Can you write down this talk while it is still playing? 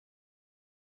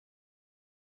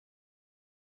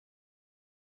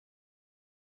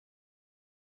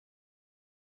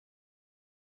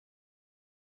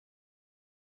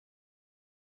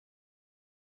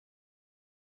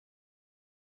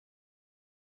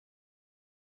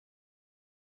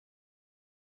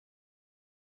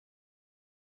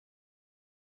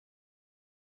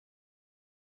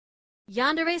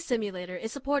Yandere Simulator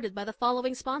is supported by the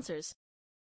following sponsors.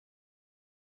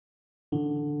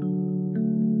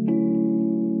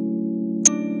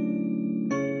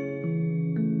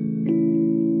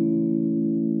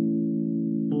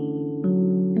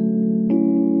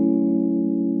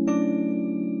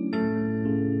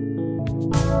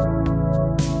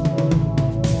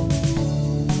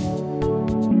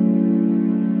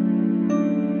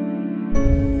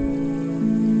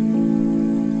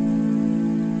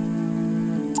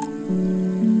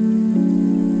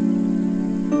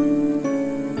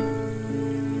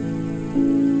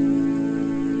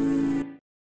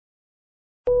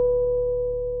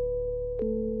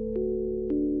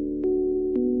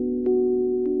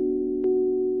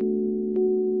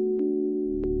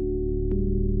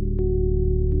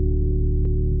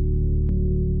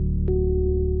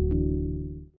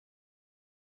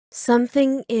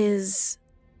 Something is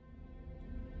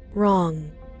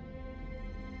wrong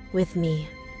with me.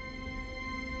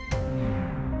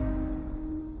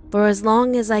 For as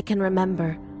long as I can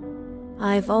remember,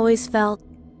 I've always felt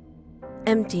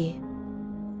empty,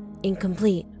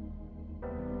 incomplete,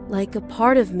 like a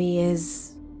part of me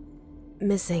is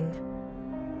missing.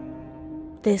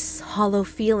 This hollow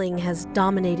feeling has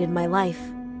dominated my life.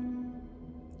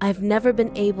 I've never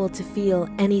been able to feel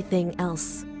anything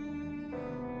else.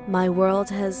 My world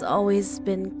has always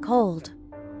been cold,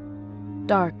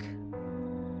 dark,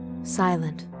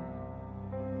 silent.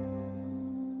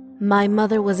 My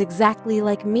mother was exactly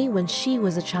like me when she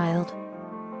was a child,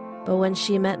 but when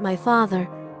she met my father,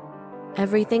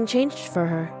 everything changed for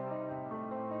her.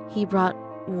 He brought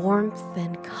warmth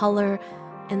and color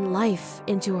and life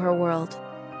into her world.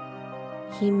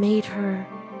 He made her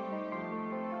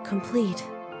complete.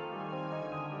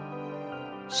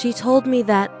 She told me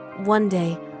that one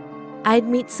day I'd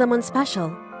meet someone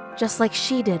special, just like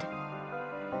she did.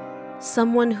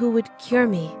 Someone who would cure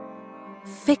me,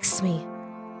 fix me,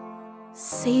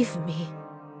 save me.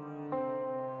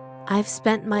 I've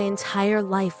spent my entire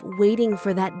life waiting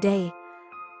for that day,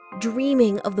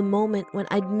 dreaming of the moment when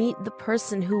I'd meet the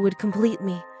person who would complete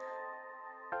me.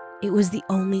 It was the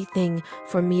only thing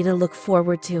for me to look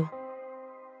forward to.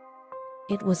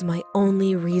 It was my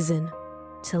only reason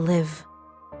to live.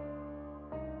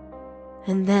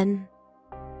 And then,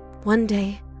 one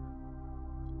day,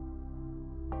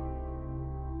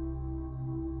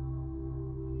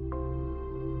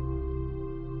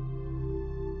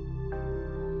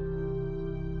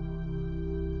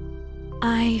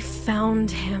 I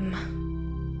found him.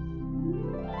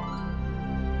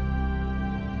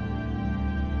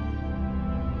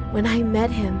 When I met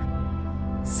him,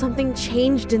 something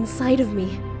changed inside of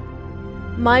me.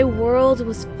 My world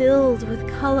was filled with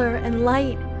color and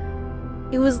light.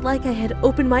 It was like I had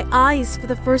opened my eyes for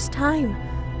the first time.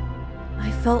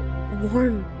 I felt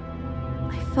warm.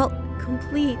 I felt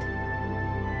complete.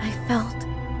 I felt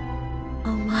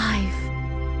alive.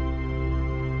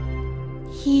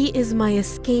 He is my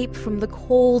escape from the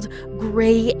cold,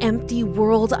 gray, empty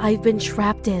world I've been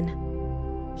trapped in.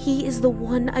 He is the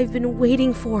one I've been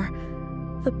waiting for,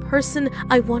 the person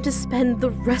I want to spend the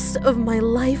rest of my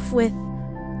life with.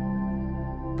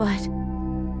 But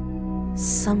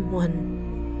someone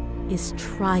is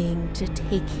trying to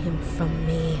take him from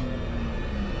me.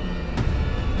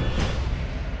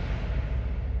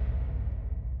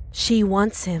 She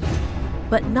wants him,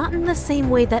 but not in the same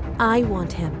way that I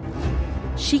want him.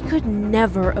 She could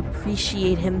never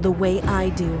appreciate him the way I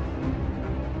do.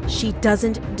 She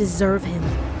doesn't deserve him.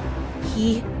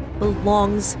 He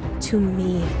belongs to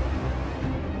me.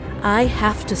 I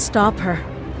have to stop her,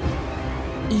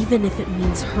 even if it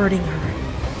means hurting her.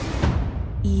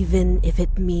 Even if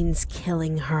it means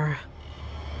killing her.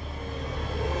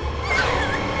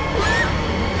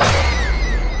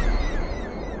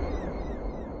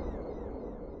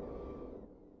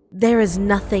 There is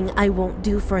nothing I won't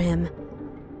do for him.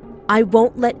 I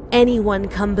won't let anyone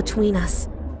come between us.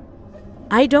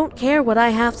 I don't care what I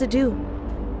have to do.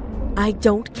 I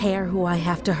don't care who I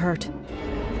have to hurt.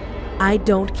 I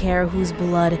don't care whose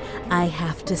blood I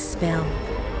have to spill.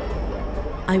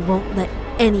 I won't let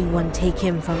anyone take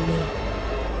him from me.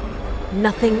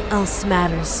 Nothing else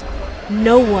matters.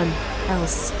 No one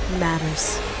else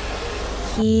matters.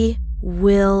 He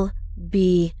will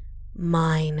be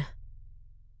mine.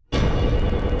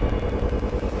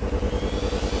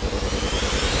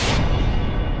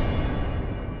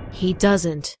 He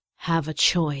doesn't have a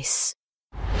choice.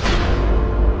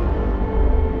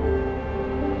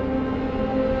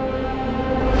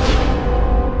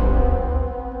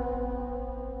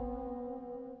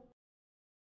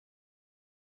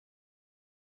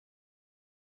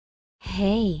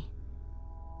 Hey.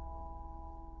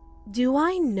 Do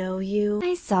I know you?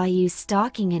 I saw you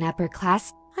stalking an upper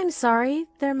class. I'm sorry,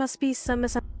 there must be some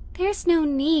There's no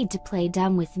need to play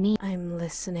dumb with me. I'm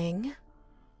listening.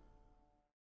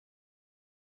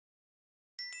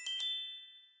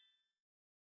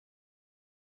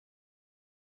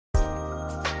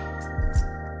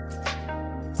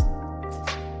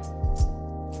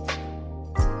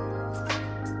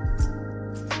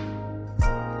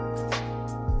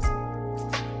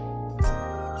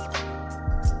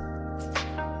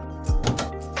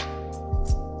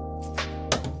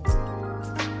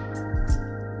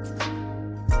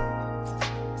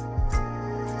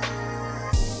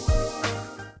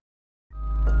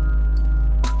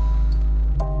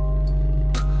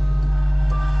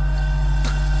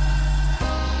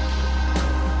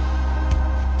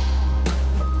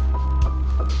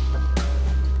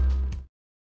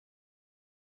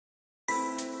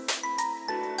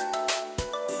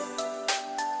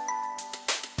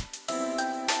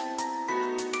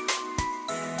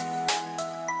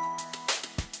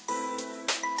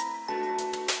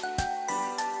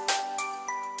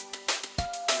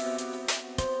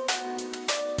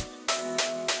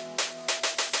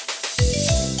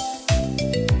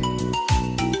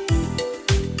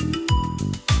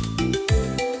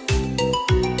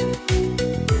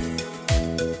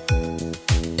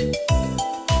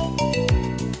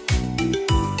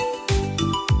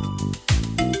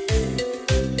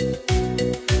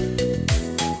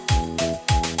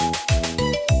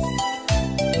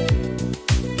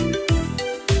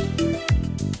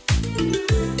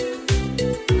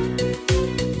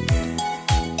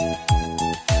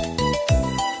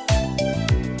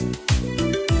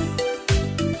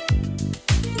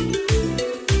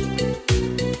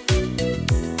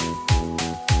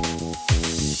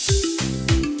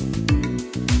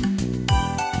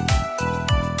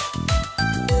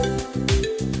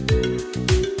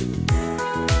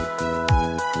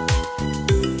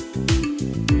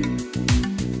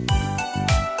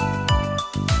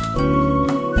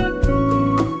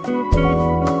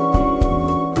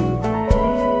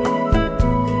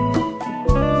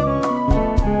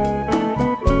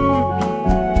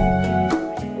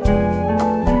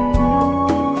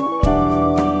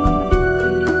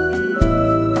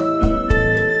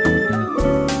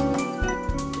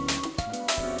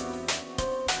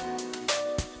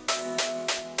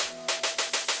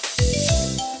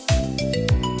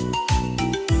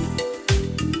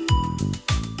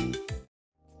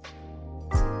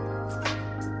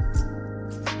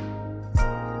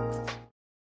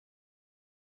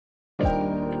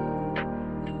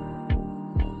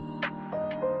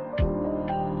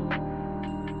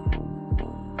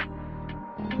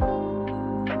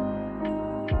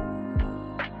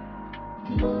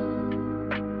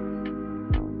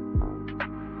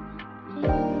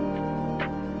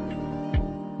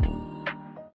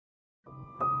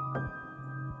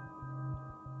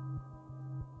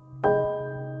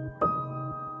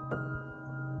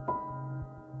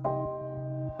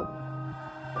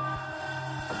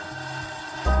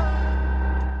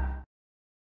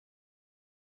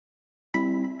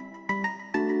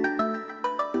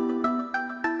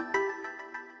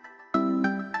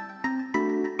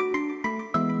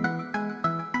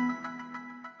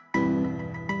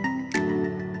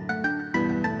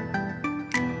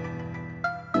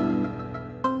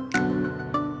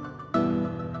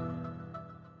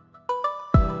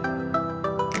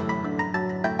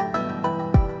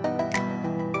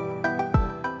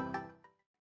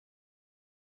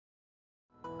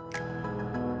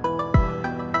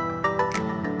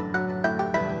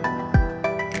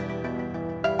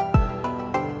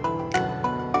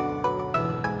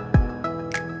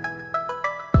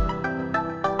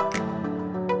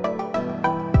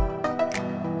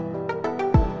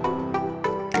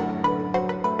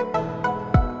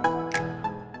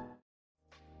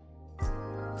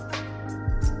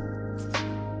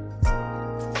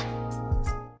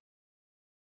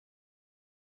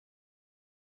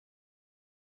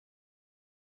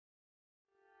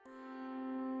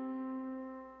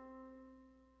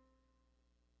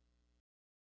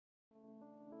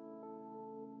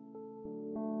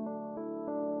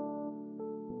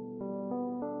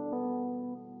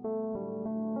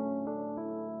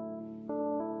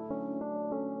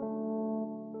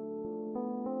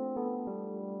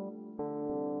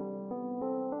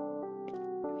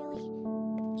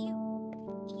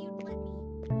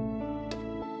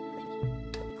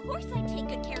 course I take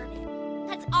good care of it.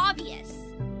 That's obvious.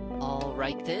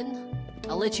 Alright then.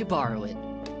 I'll let you borrow it.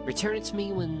 Return it to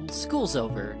me when school's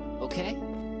over, okay?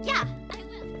 Yeah, I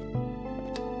will.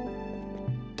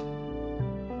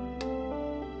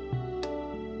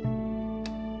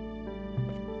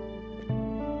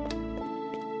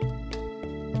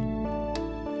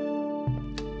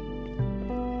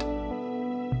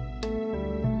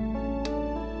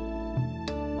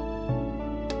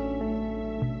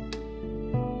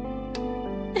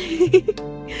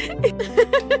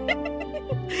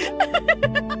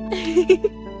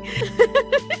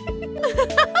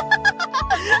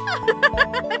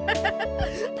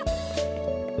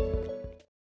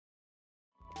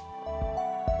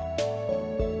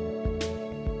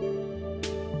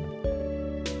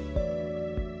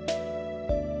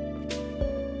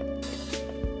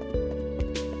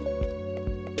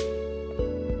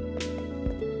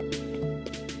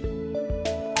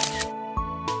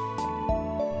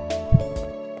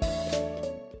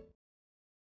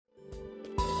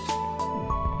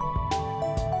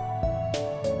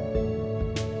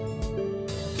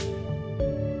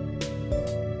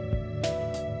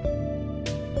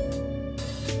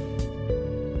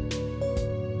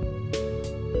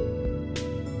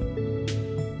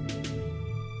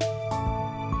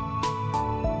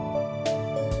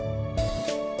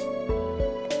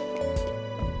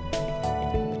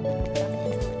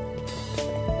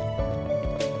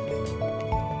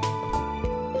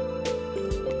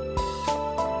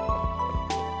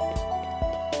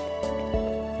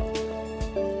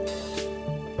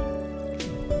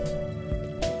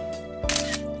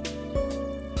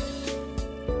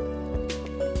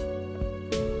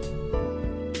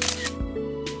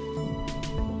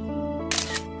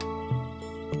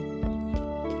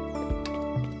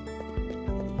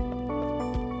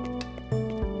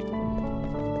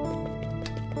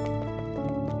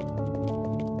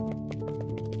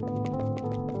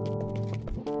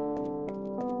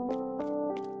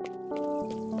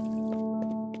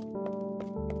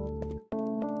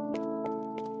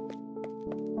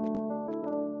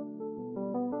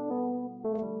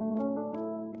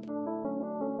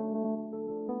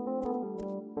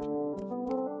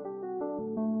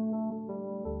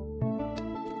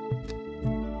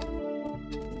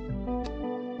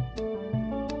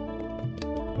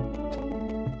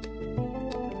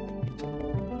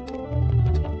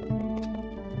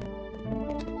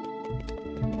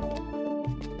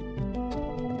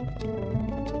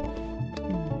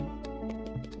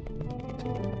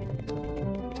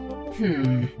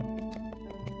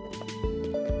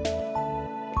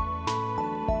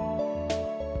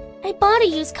 I bought a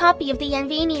used copy of the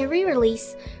Yanvania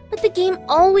re-release, but the game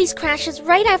always crashes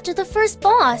right after the first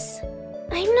boss.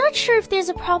 I'm not sure if there's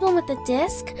a problem with the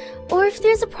disc, or if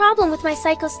there's a problem with my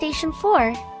Psycho Station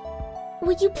 4.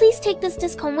 Would you please take this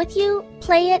disc home with you,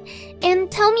 play it, and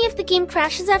tell me if the game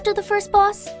crashes after the first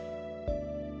boss?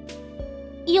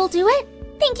 You'll do it?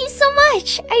 Thank you so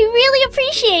much! I really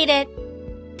appreciate it!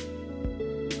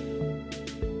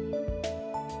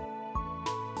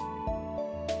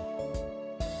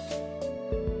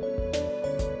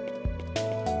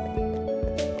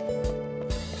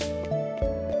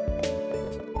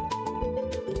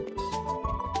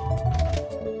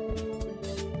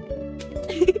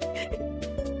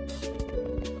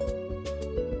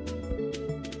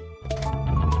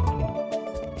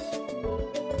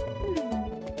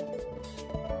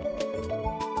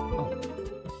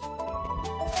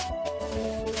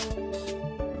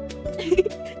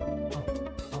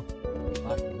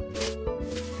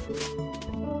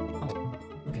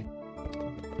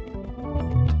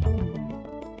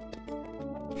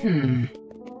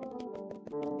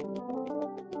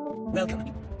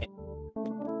 Welcome.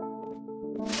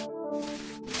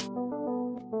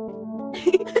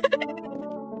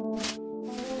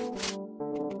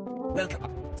 Welcome.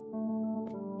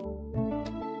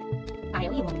 I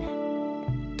owe you one now.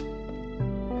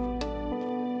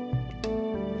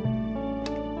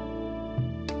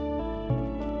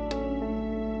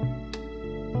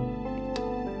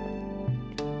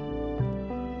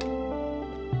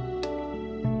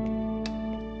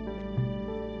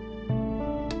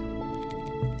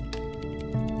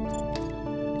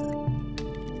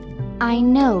 I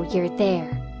know you're there.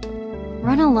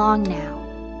 Run along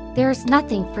now. There's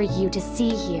nothing for you to see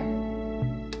here.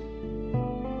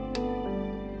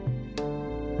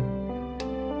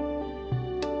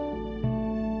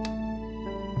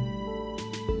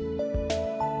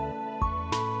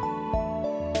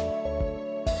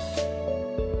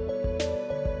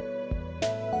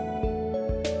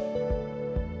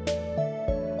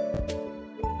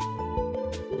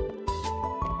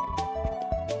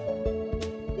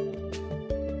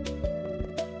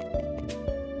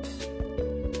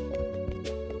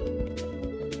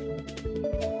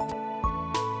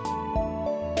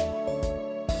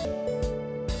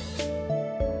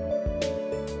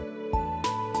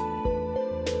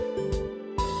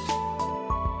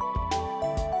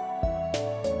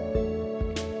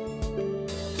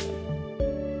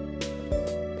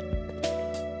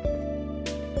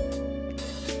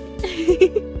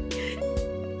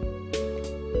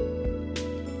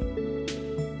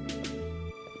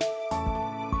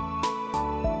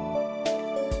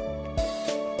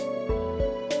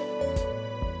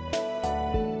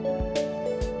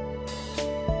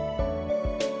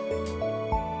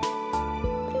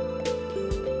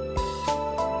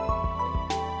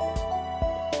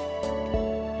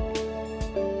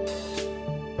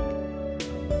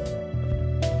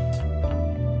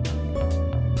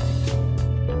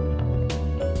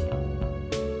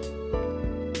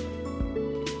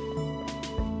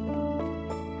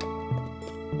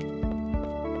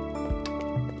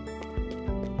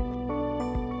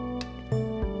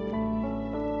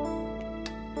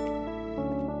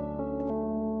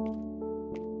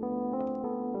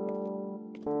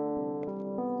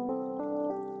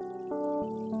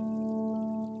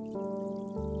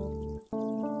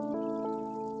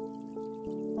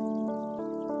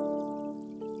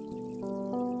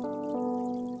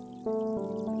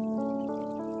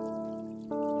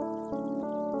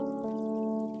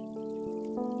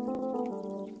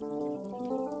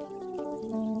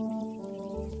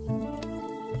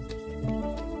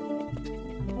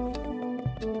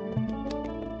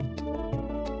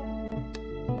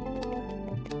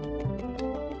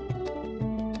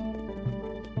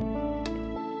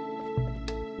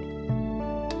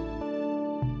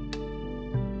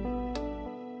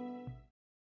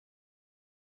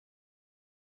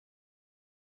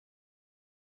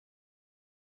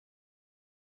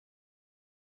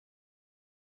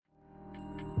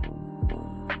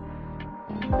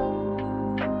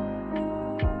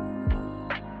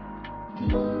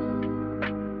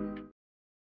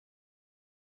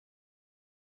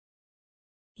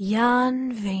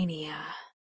 Yanvania,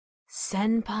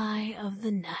 Senpai of the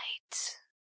Night.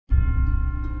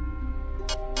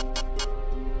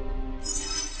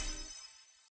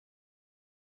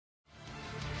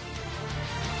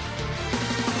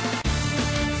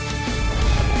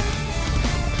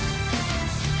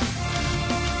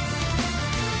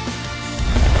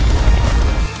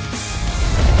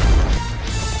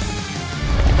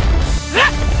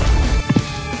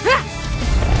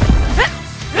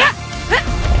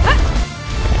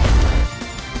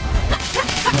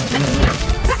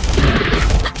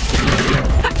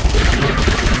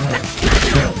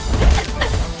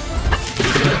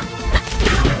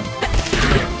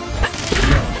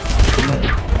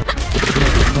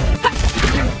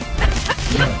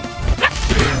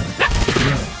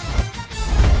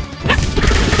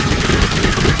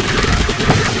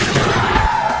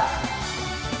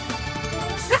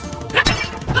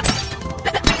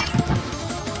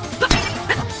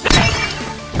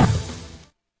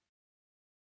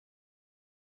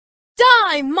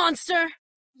 Die, monster!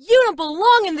 You don't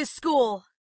belong in this school!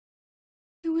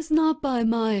 It was not by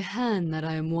my hand that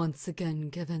I am once again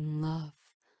given love.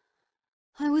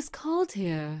 I was called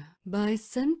here by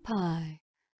Senpai,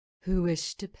 who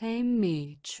wished to pay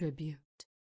me tribute.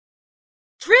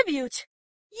 Tribute?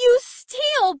 You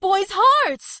steal boys'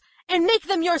 hearts and make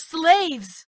them your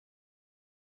slaves!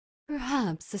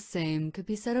 Perhaps the same could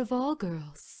be said of all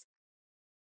girls.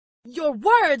 Your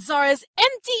words are as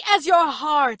empty as your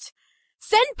heart!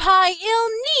 Senpai ill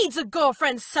needs a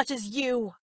girlfriend such as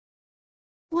you!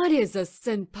 What is a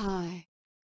senpai?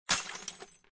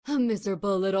 A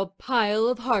miserable little pile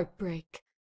of heartbreak.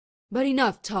 But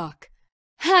enough talk.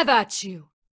 Have at you!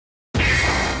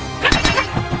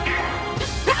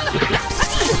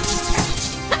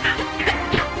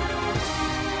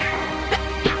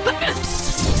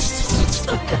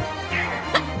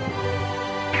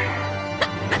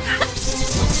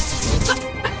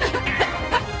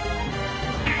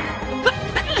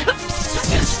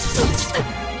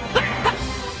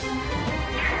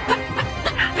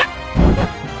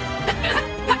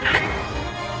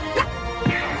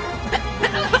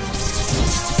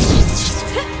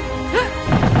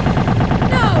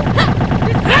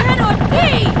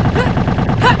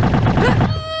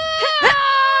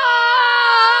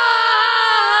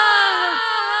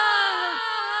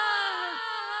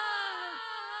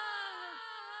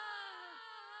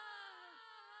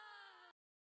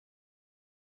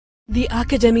 The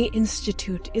Academy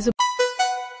Institute is a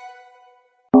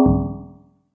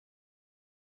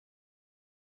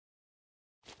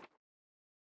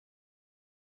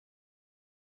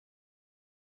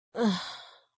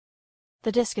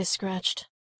The disc is scratched.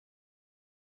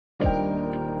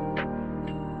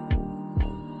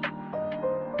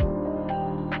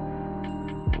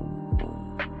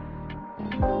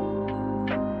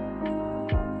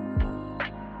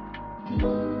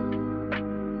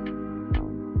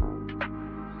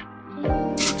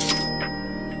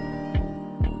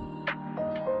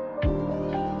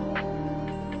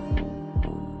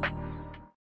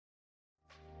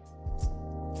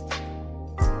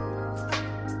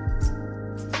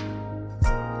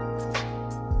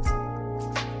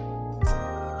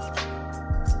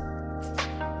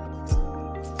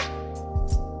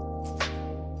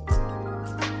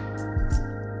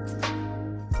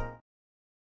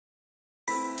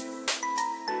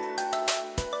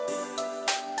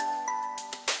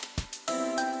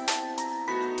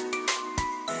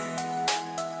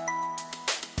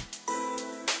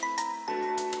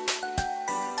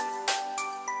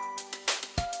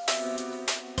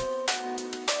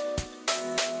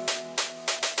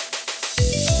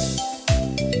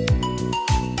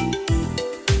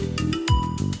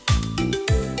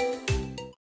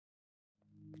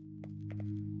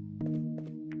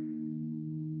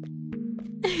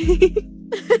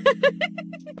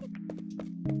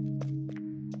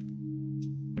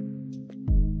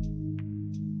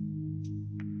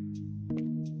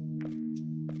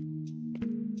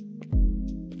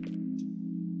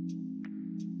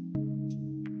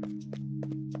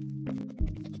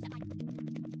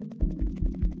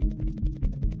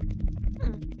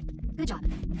 Good job.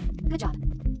 Good job.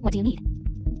 What do you need?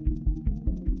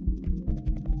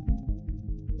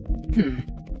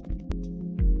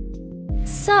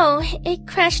 So, it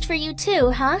crashed for you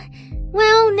too, huh?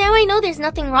 Well, now I know there's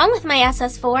nothing wrong with my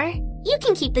SS4. You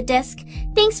can keep the disc.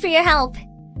 Thanks for your help.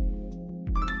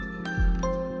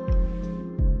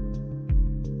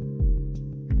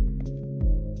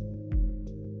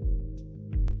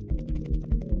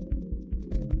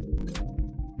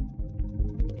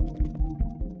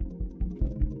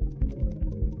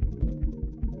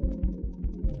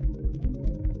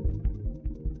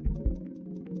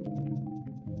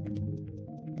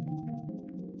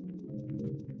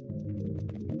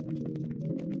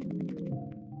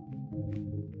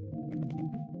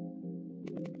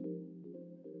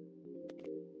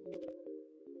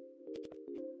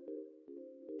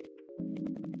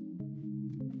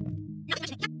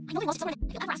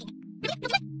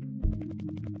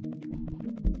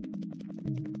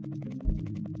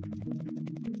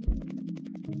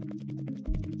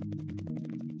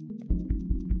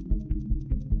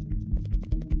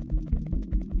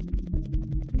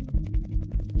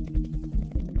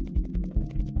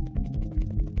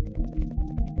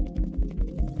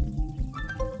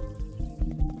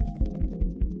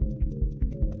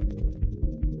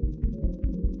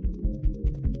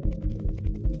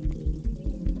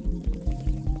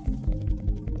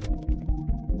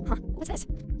 Huh, what's this?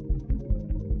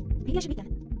 Maybe I should meet them.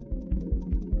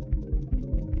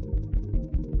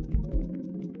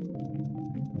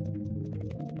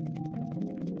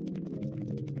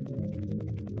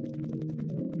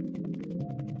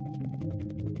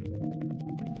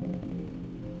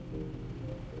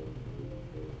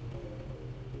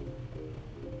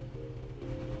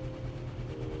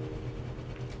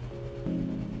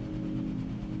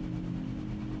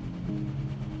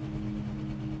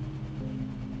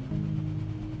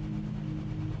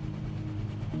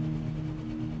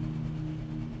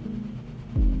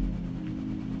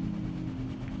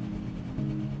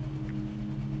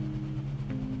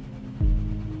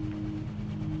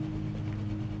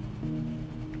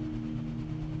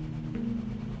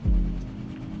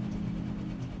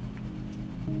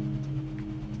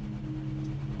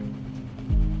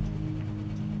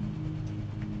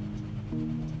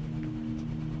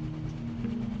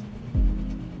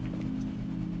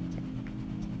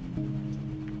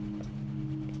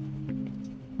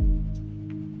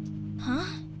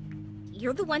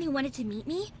 You're the one who wanted to meet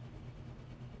me?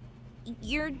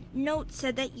 Your note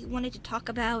said that you wanted to talk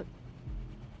about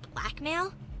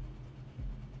blackmail?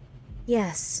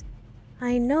 Yes.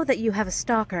 I know that you have a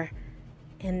stalker,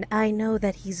 and I know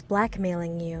that he's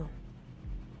blackmailing you.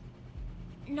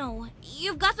 No,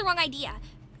 you've got the wrong idea.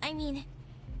 I mean,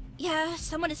 yeah,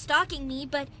 someone is stalking me,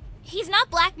 but he's not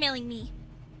blackmailing me.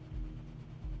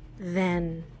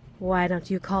 Then why don't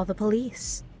you call the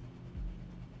police?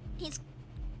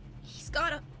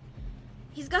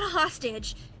 He's got a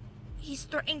hostage. He's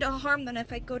threatening to harm them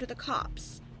if I go to the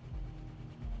cops.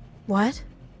 What?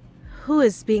 Who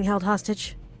is being held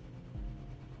hostage?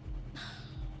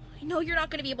 I know you're not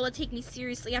going to be able to take me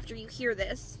seriously after you hear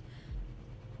this.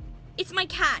 It's my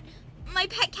cat. My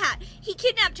pet cat. He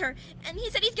kidnapped her, and he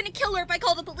said he's going to kill her if I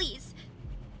call the police.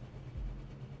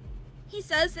 He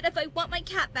says that if I want my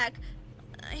cat back,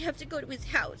 I have to go to his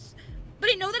house.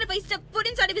 But I know that if I step foot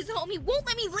inside of his home, he won't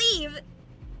let me leave.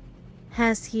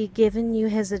 Has he given you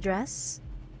his address?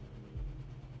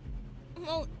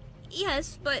 Well,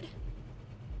 yes, but...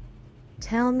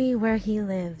 Tell me where he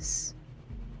lives.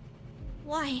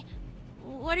 Why?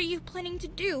 What are you planning to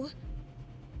do?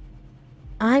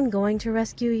 I'm going to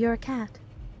rescue your cat.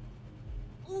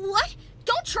 What?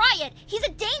 Don't try it! He's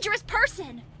a dangerous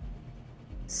person!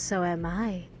 So am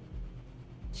I.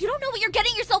 You don't know what you're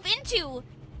getting yourself into!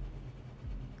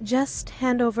 Just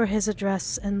hand over his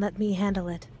address and let me handle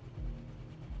it.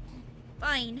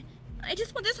 Fine. I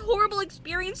just want this horrible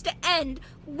experience to end,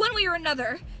 one way or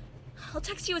another. I'll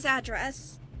text you his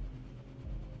address.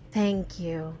 Thank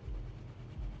you.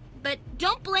 But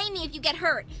don't blame me if you get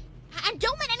hurt. And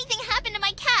don't let anything happen to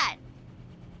my cat!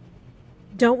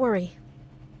 Don't worry.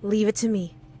 Leave it to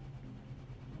me.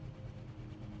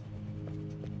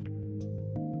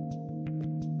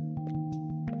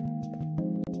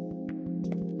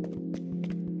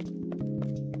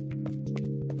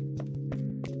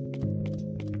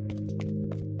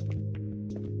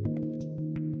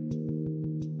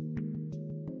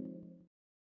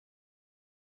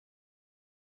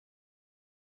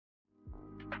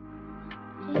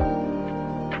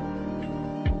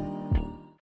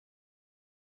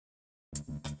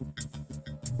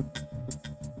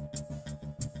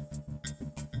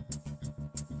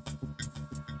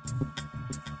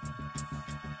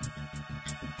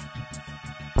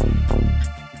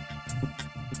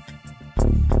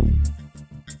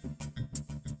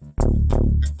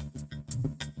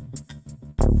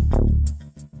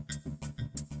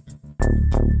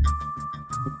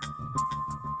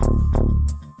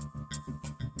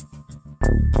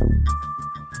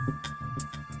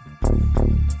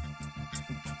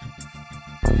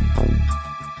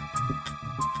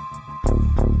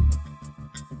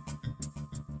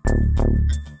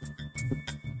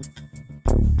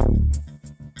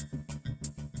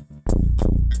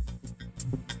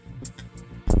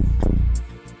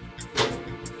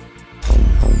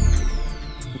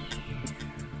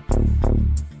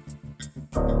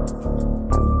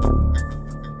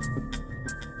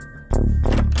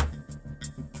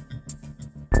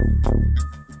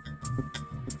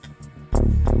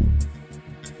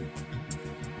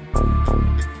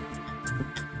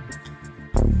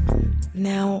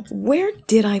 Now, where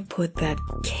did I put that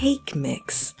cake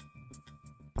mix?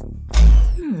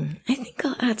 I think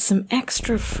I'll add some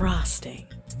extra frosting.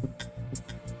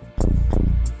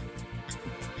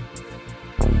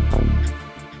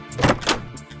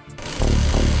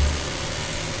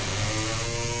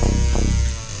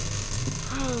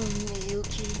 Oh,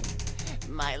 Miyuki,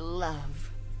 my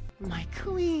love, my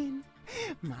queen,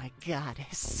 my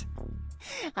goddess.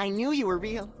 I knew you were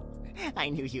real. I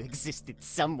knew you existed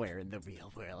somewhere in the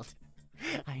real world.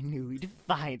 I knew we'd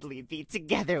finally be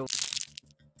together.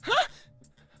 Huh?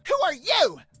 Who are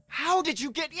you? How did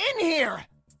you get in here?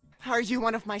 Are you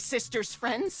one of my sister's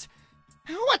friends?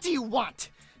 What do you want?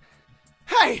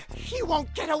 Hey, you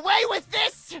won't get away with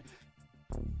this!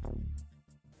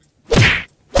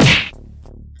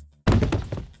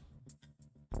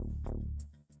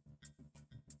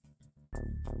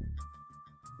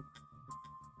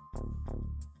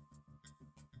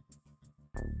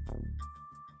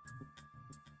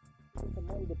 The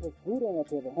money to put food on the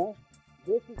table, huh?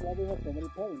 This is why we have so many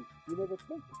parents. You never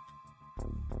think.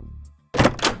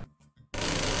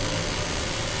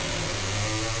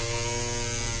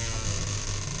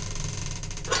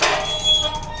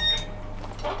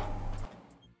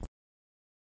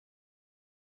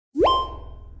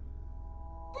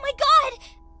 Oh my god!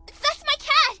 That's my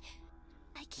cat!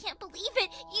 I can't believe it!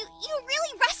 You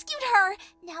really rescued her!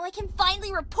 Now I can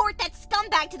finally report that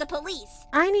scumbag to the police!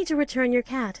 I need to return your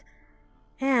cat.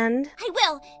 And I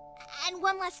will! And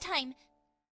one last time.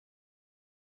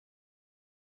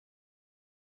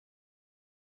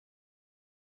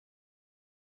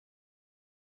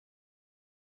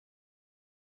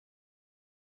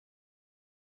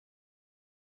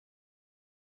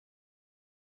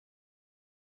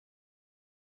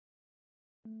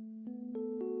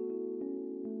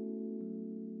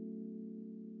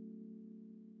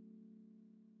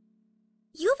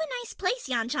 You have a nice place,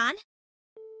 Yanchan.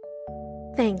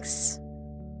 thanks.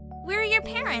 Where are your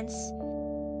parents?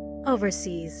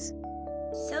 Overseas.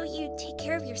 So you take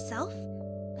care of yourself?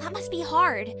 That must be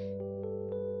hard.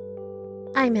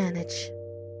 I manage.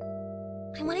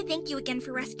 I want to thank you again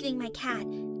for rescuing my cat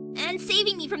and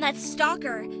saving me from that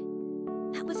stalker.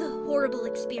 That was a horrible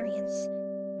experience.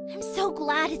 I'm so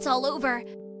glad it's all over.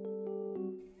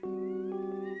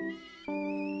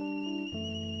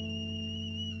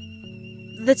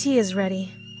 The tea is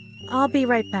ready. I'll be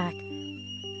right back.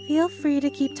 Feel free to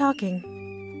keep talking.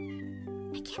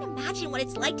 I can't imagine what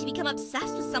it's like to become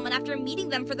obsessed with someone after meeting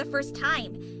them for the first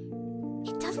time.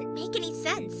 It doesn't make any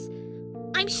sense.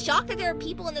 I'm shocked that there are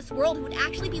people in this world who would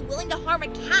actually be willing to harm a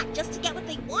cat just to get what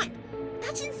they want.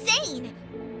 That's insane!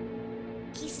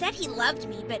 He said he loved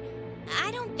me, but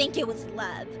I don't think it was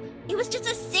love. It was just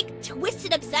a sick,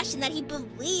 twisted obsession that he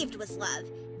believed was love.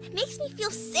 It makes me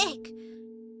feel sick.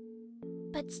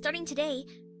 But starting today,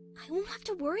 I won't have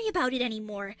to worry about it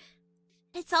anymore.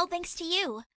 It's all thanks to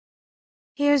you.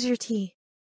 Here's your tea.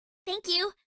 Thank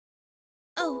you.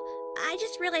 Oh, I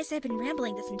just realized I've been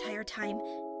rambling this entire time.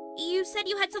 You said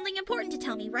you had something important to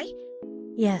tell me, right?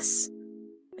 Yes.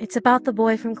 It's about the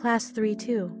boy from class 3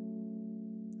 too.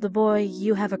 The boy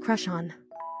you have a crush on.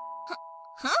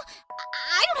 Huh?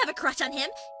 I don't have a crush on him.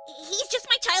 He's just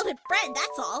my childhood friend,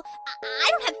 that's all. I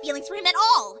don't have feelings for him at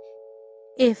all.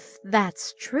 If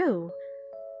that's true,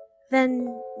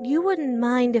 then you wouldn't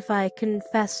mind if I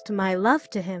confessed my love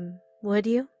to him, would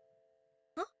you?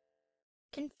 Huh?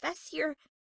 Confess your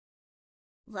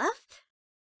love?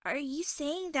 Are you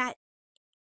saying that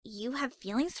you have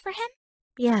feelings for him?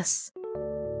 Yes.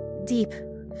 Deep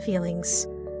feelings.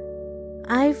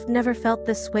 I've never felt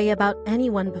this way about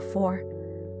anyone before.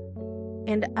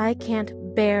 And I can't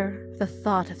bear the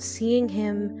thought of seeing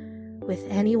him with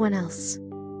anyone else.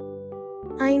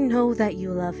 I know that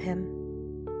you love him.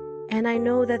 And I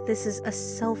know that this is a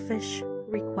selfish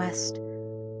request.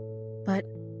 But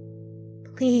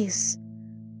please,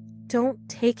 don't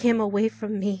take him away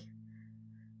from me.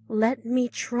 Let me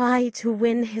try to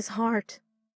win his heart.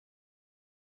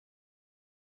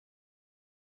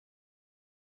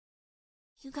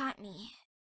 You got me.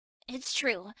 It's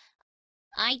true.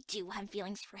 I do have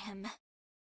feelings for him.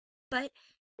 But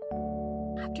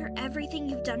after everything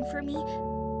you've done for me,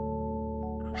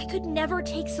 I could never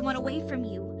take someone away from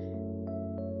you.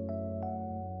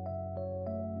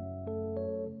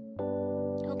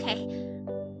 Okay,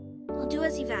 I'll do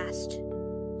as you've asked.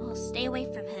 I'll stay away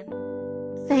from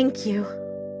him. Thank you.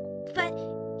 But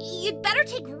you'd better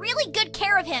take really good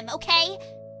care of him, okay?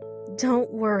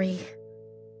 Don't worry.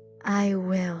 I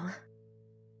will.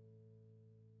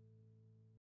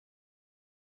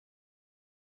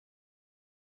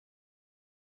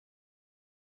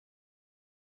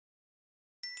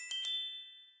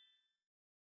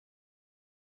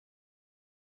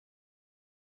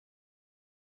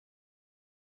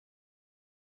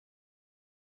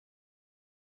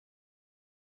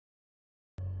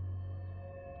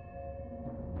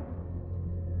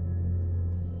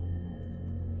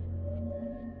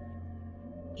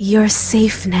 You're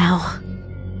safe now.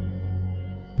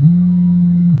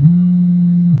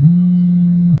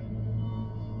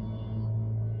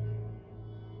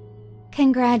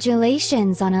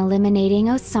 Congratulations on eliminating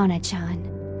Osana-chan.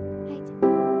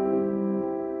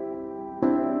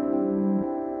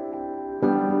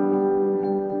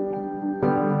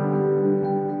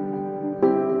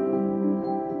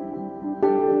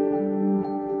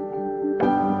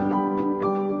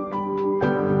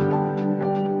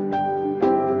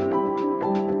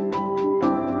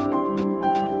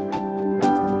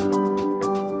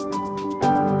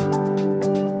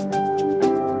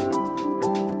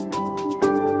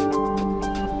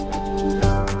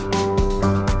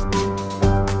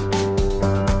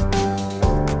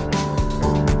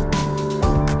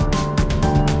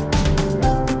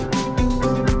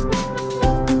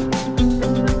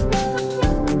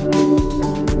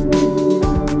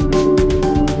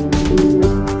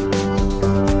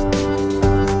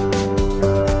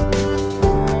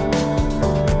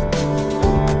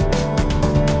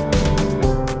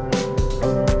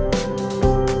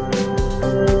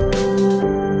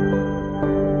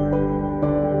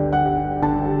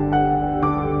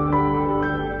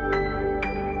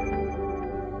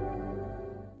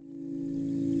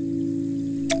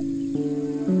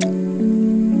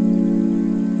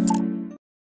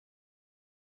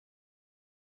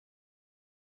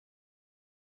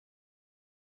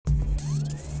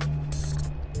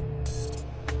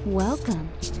 Welcome.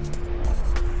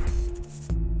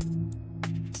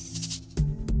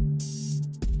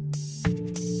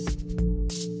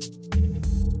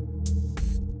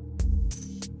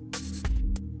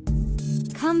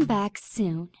 Come back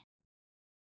soon.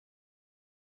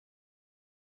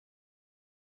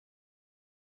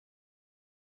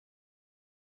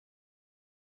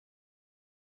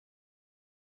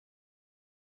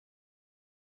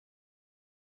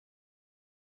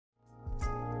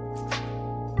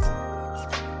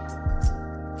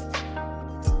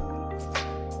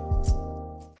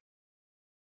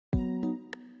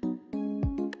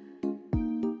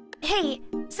 Hey,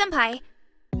 Senpai.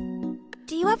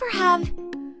 Do you ever have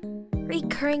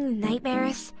recurring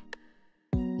nightmares?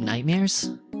 Nightmares?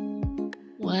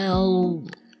 Well,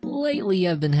 lately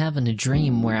I've been having a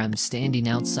dream where I'm standing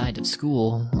outside of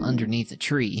school, underneath a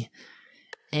tree,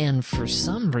 and for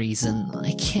some reason,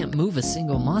 I can't move a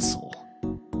single muscle.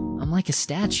 I'm like a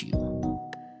statue.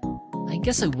 I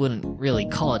guess I wouldn't really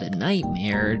call it a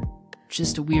nightmare,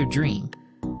 just a weird dream.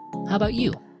 How about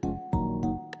you?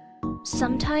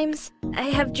 Sometimes I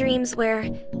have dreams where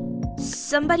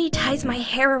somebody ties my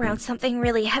hair around something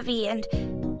really heavy and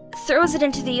throws it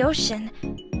into the ocean.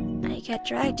 I get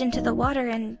dragged into the water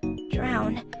and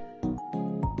drown.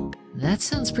 That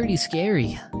sounds pretty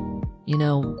scary. You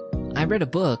know, I read a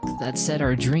book that said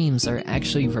our dreams are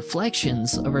actually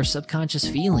reflections of our subconscious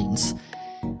feelings.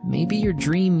 Maybe your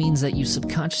dream means that you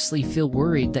subconsciously feel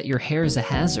worried that your hair is a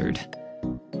hazard.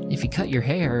 If you cut your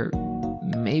hair,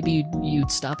 maybe you'd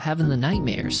stop having the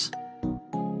nightmares.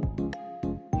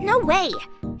 No way!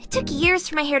 It took years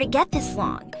for my hair to get this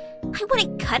long. I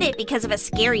wouldn't cut it because of a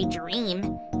scary dream.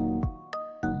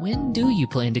 When do you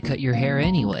plan to cut your hair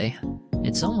anyway?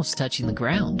 It's almost touching the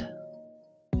ground.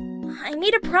 I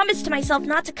made a promise to myself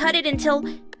not to cut it until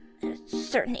a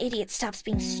certain idiot stops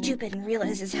being stupid and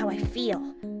realizes how I feel.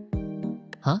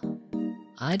 Huh?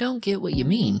 I don't get what you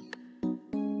mean.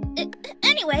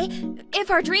 Anyway, if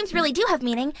our dreams really do have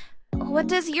meaning, what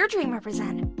does your dream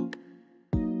represent?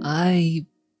 I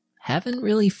haven't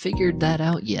really figured that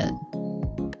out yet.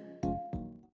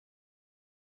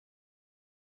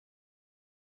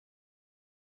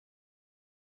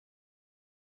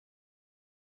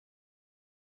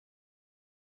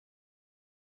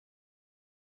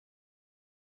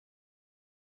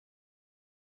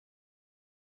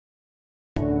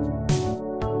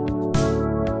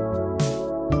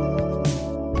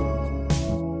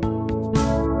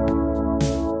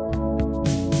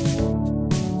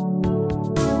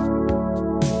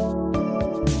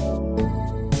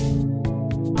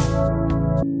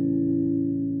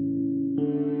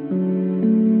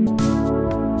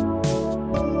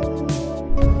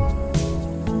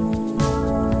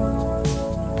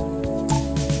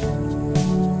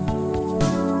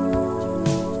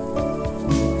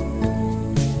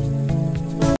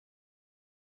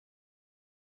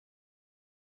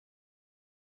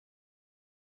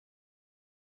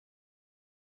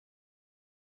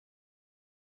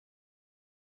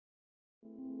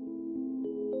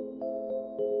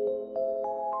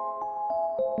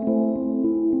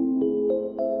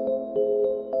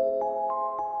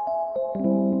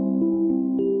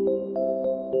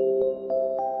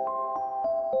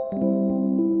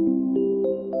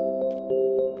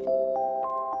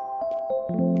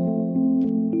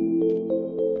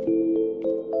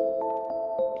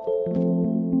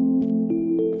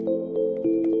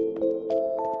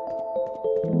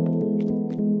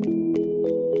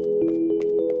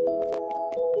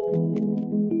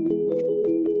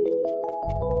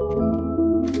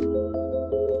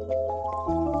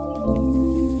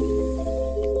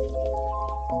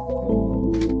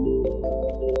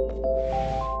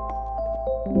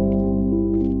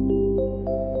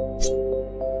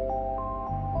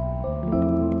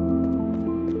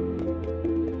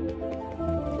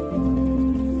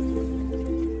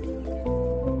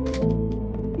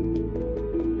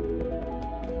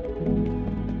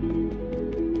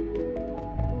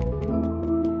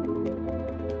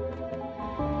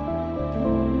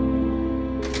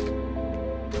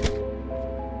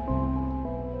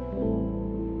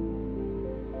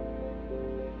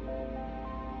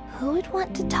 Who would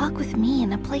want to talk with me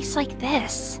in a place like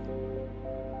this?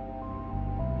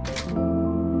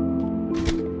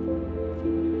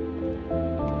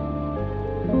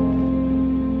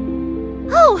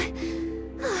 Oh!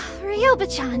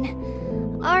 Ryoba-chan!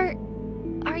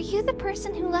 Are you the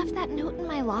person who left that note in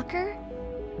my locker?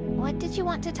 What did you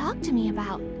want to talk to me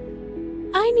about?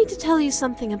 I need to tell you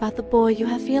something about the boy you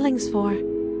have feelings for.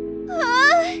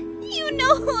 You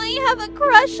know who I have a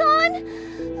crush on?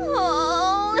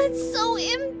 Oh, it's so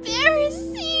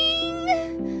embarrassing.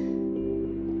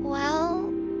 Well,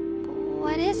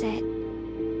 what is it?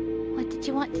 What did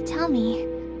you want to tell me?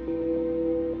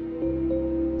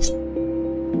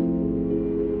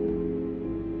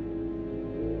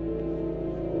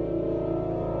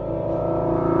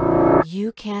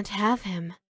 You can't have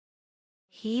him.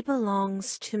 He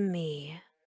belongs to me.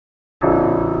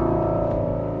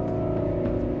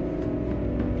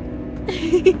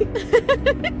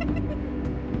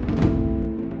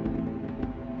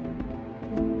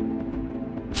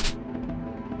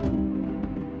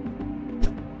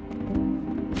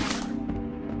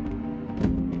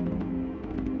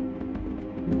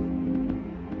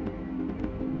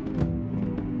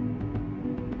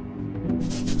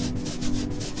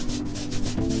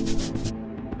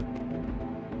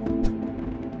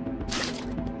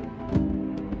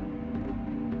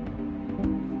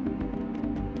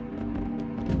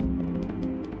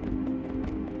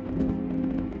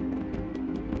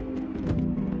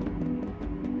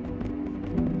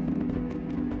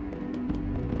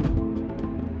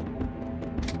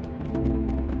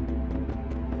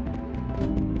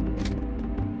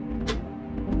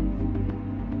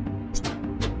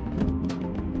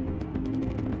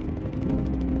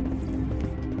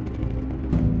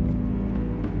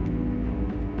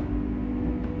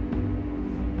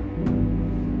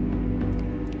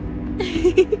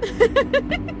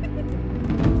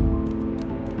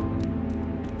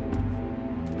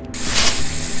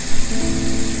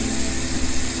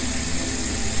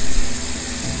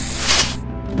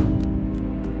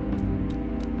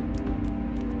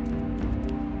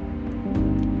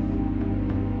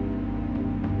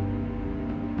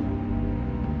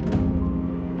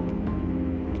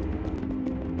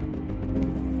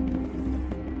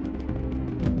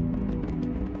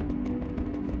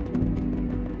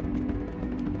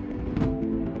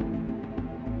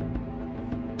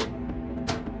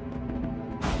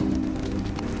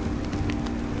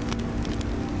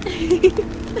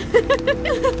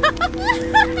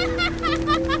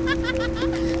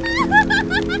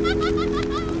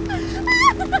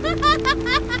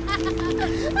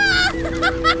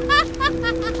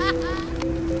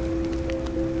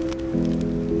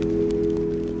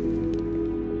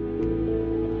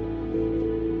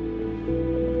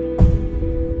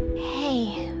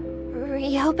 Hey,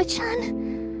 Ryoba-chan?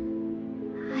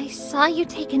 I saw you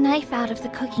take a knife out of the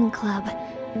cooking club.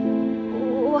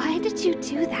 Why did you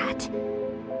do that?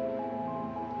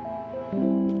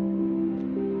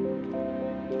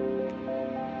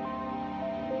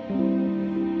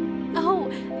 Oh,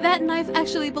 that knife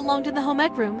actually belonged in the home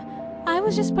ec room. I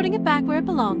was just putting it back where it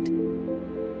belonged.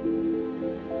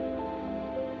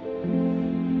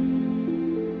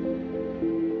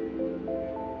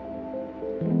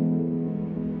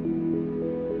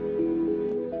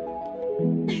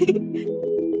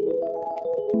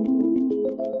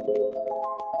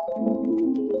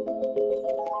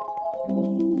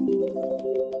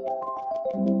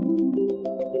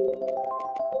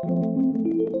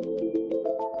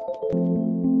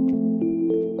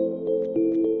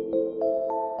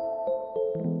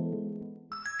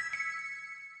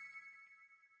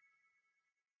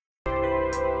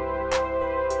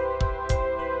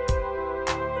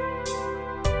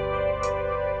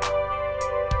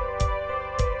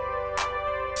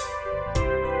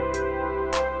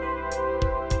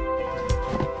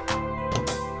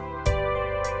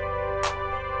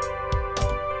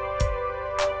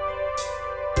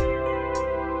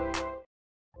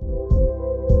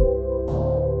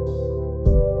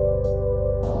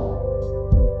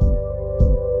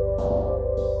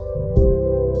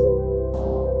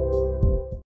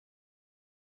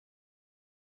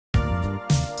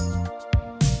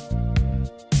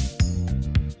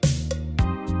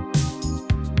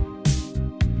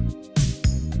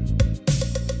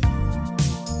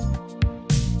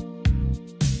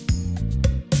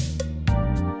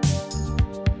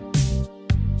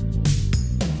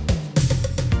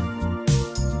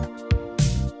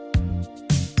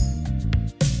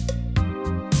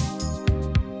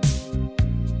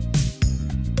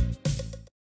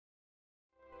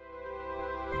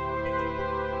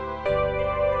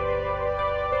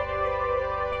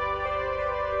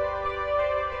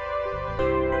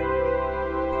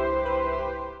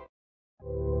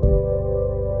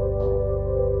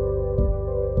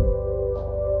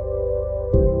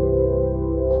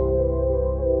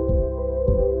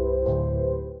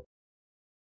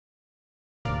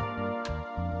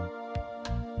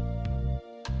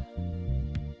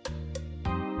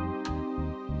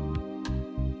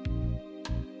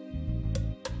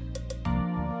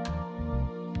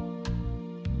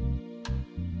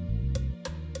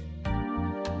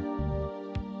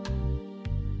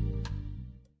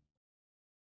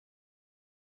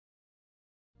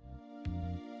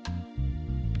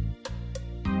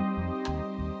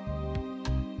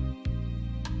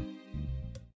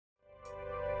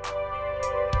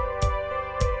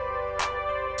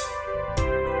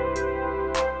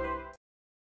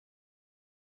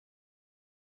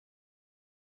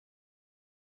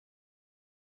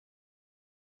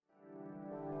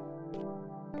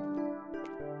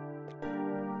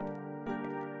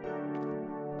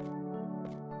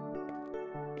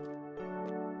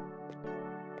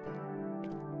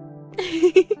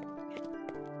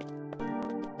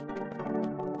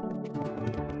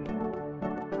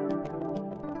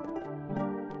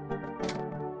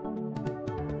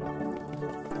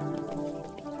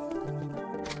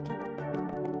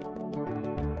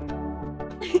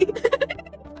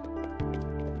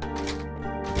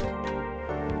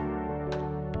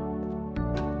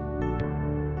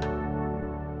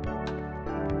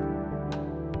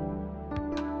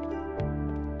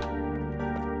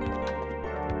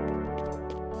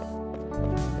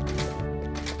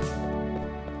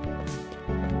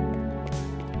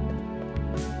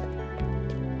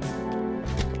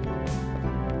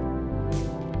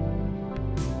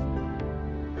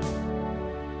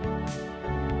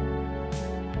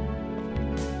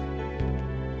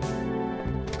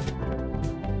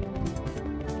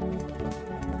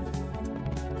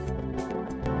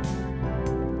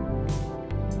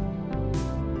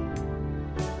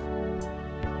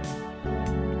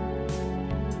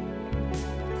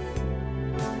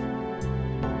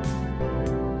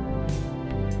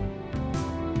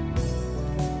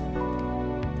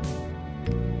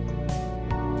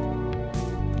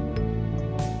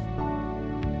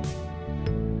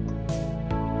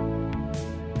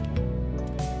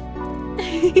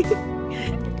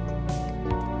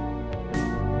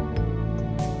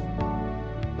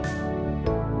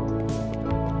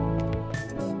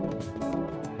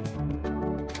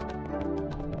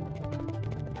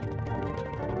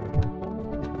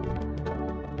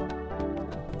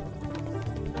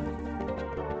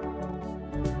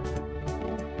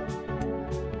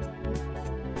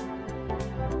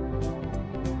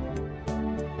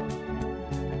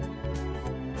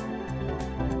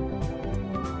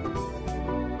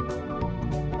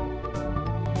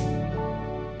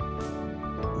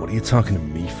 What are you talking to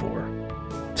me for?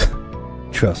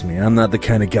 Trust me, I'm not the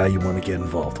kind of guy you want to get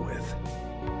involved with.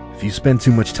 If you spend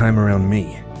too much time around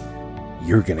me,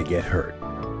 you're gonna get hurt.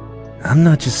 I'm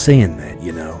not just saying that,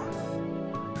 you know.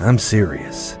 I'm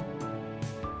serious.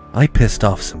 I pissed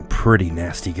off some pretty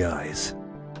nasty guys.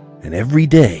 And every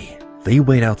day, they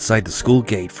wait outside the school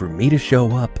gate for me to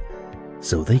show up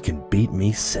so they can beat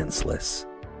me senseless.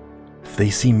 If they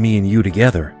see me and you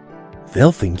together,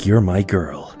 they'll think you're my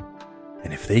girl.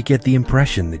 And if they get the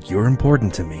impression that you're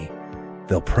important to me,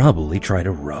 they'll probably try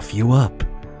to rough you up.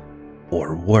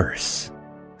 Or worse.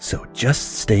 So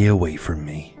just stay away from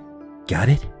me. Got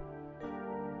it?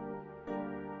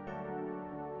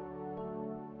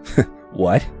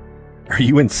 What? Are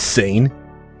you insane?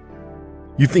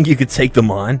 You think you could take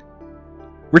them on?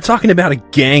 We're talking about a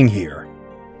gang here.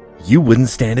 You wouldn't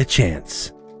stand a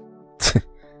chance.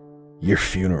 Your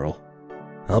funeral.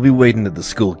 I'll be waiting at the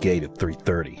school gate at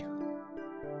 3:30.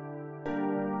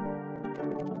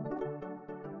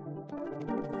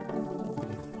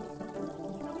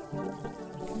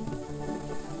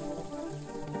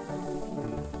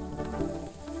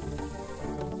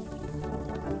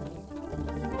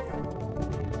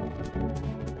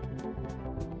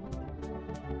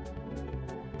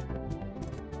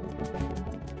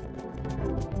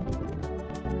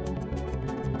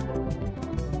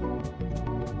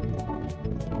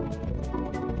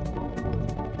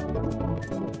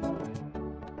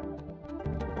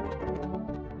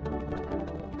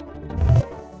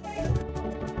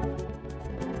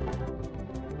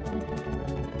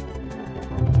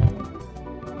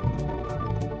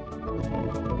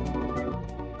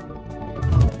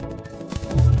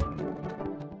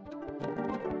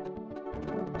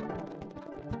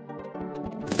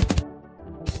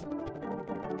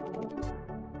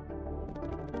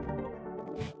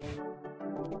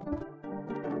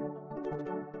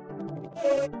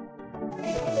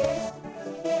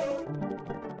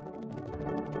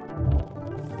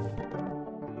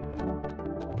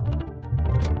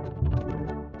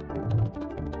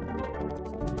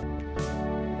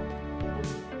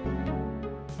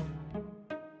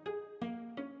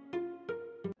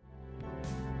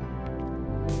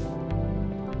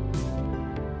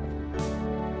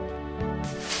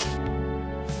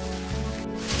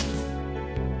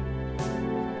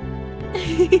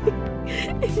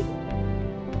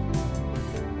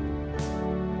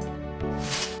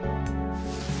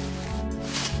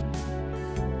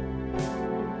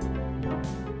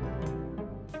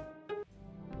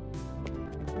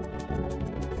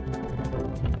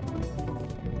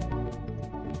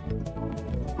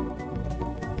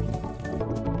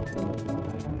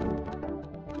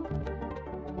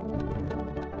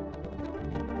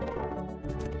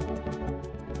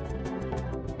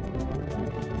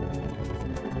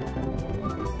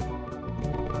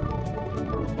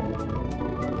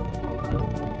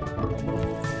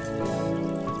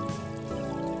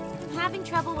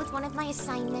 with one of my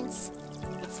assignments.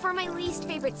 It's for my least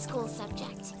favorite school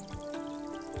subject.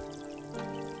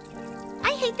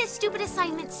 I hate this stupid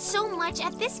assignment so much,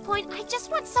 at this point, I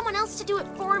just want someone else to do it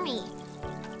for me.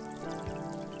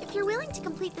 If you're willing to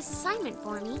complete this assignment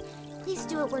for me, please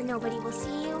do it where nobody will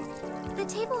see you. The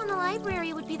table in the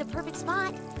library would be the perfect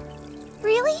spot.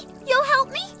 Really? You'll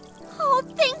help me? Oh,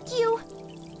 thank you!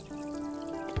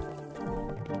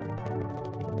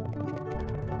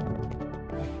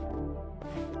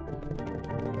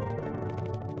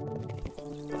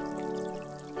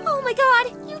 Oh my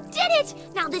god, you did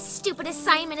it! Now this stupid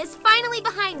assignment is finally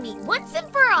behind me, once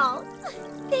and for all.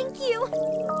 Thank you.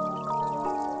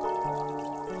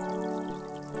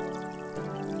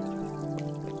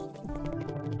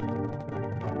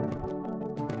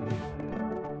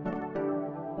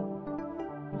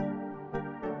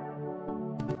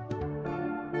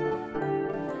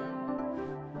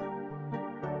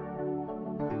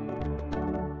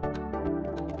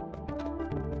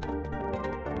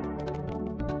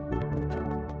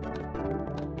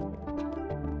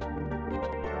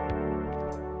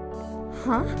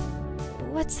 Huh?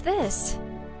 What's this?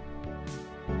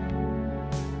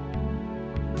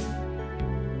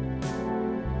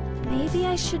 Maybe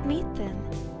I should meet them.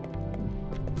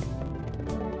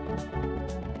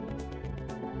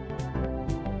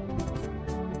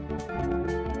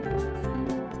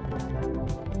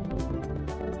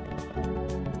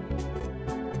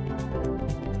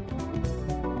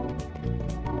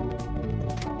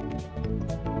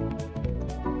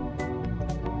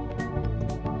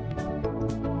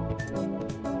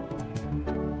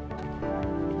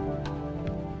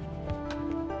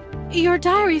 Your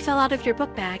diary fell out of your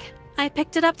book bag. I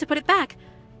picked it up to put it back,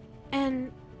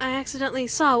 and I accidentally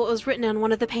saw what was written on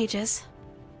one of the pages.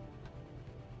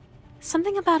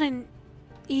 Something about an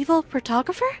evil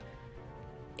photographer?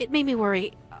 It made me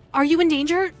worry. Are you in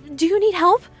danger? Do you need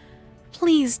help?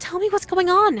 Please, tell me what's going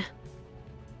on.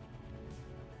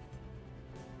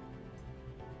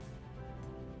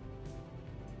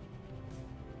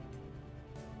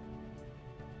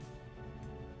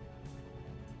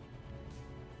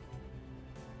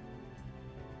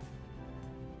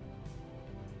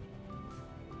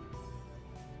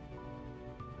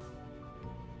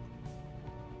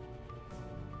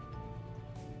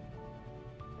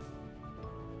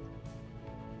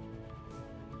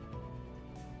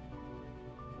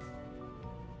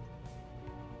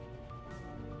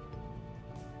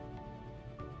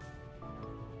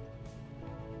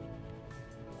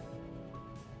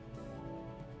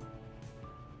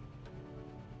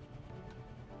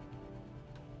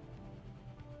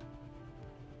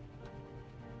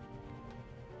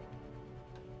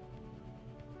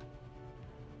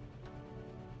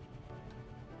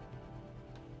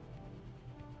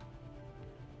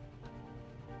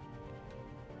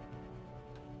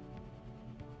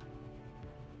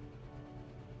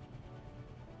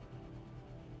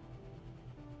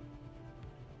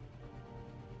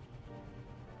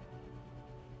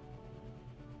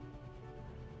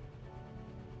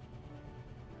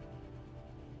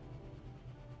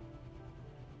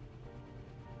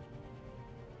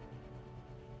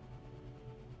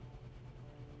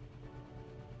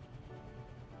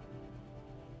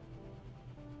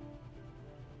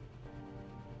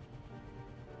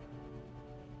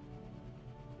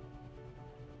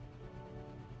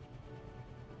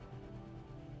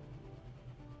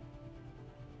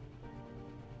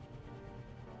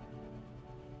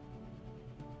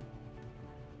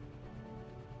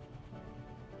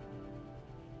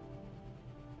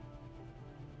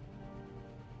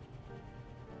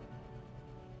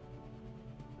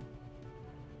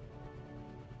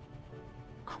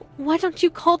 Why don't you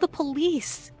call the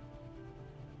police?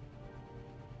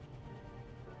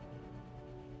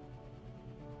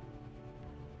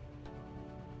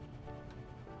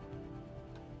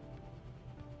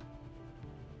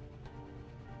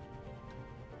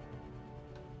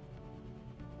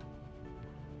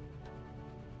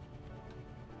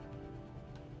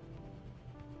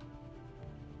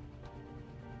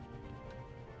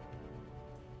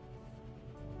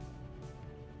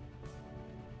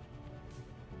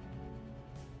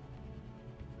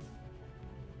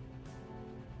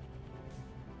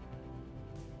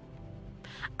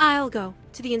 I'll go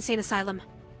to the insane asylum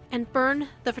and burn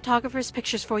the photographer's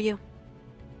pictures for you.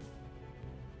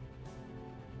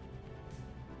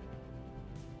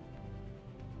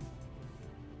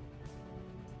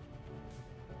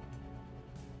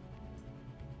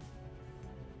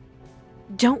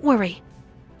 Don't worry,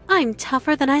 I'm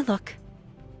tougher than I look.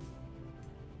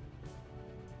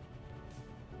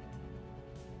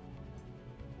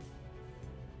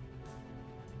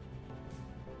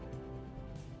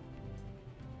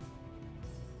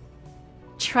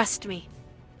 Trust me,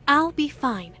 I'll be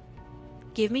fine.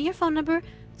 Give me your phone number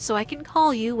so I can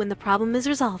call you when the problem is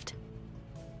resolved.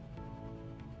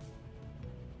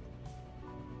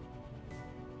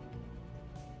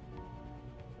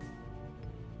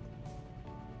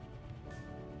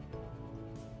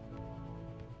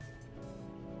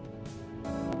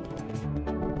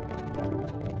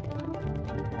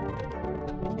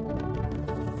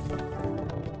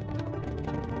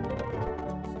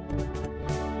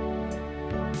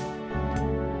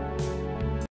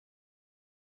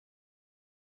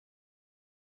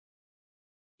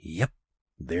 Yep,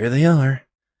 there they are.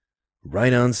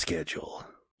 Right on schedule.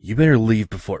 You better leave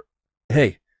before...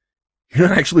 Hey, you're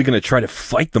not actually going to try to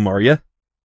fight them, are you?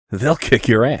 They'll kick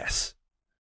your ass.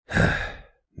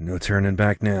 No turning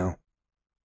back now.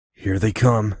 Here they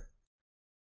come.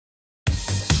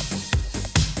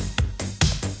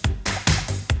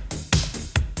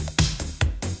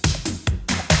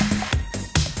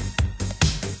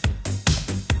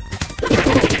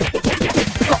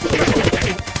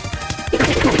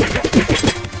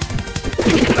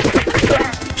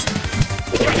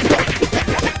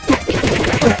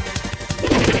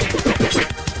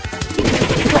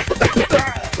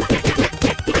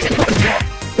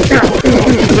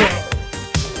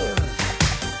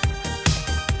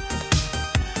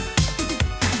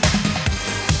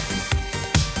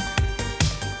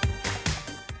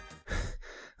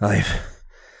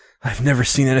 I've never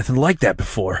seen anything like that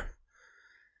before.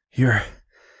 You're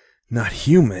not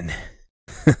human.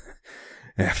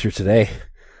 After today,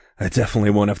 I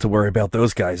definitely won't have to worry about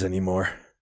those guys anymore.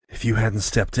 If you hadn't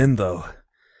stepped in, though,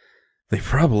 they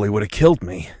probably would have killed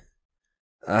me.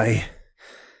 I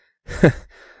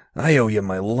owe you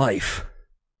my life.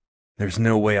 There's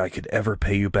no way I could ever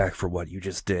pay you back for what you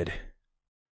just did.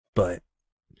 But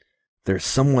there's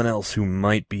someone else who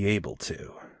might be able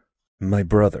to. My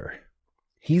brother.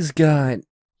 He's got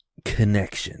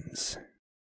connections.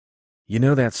 You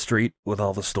know that street with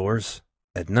all the stores?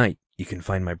 At night, you can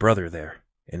find my brother there,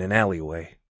 in an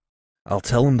alleyway. I'll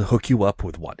tell him to hook you up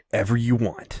with whatever you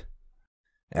want.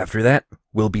 After that,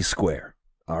 we'll be square,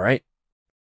 alright?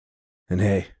 And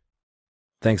hey,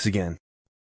 thanks again.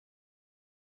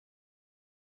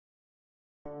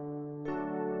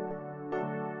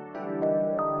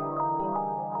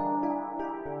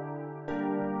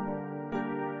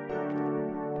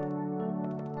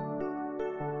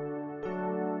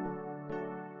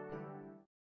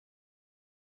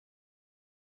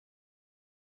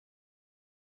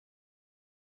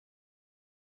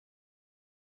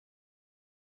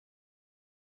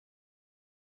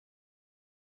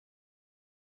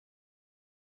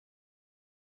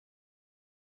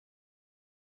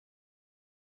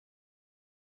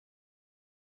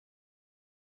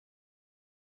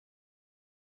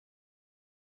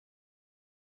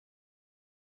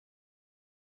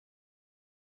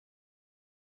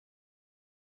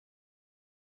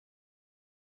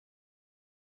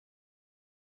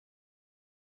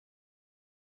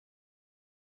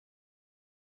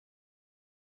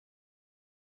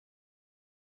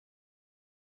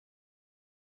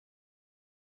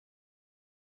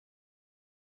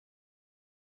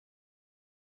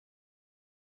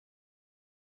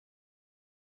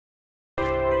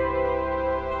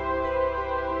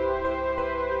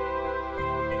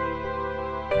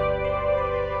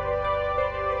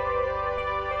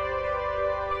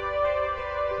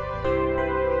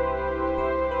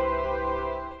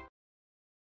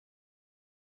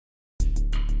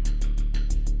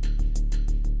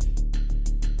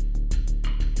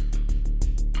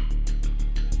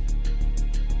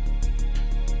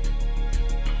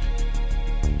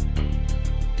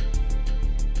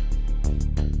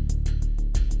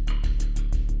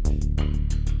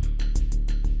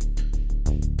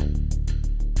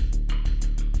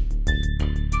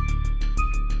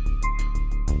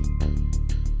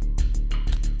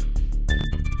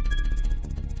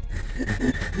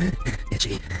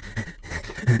 Itchy.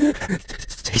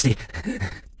 Tasty.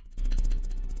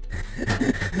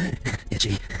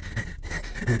 Itchy.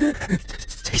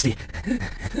 Tasty.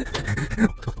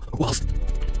 Walls.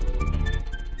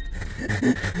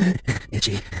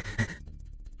 Itchy.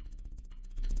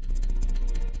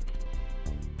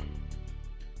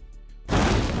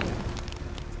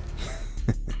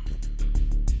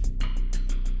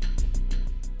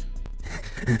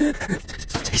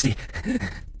 Tasty.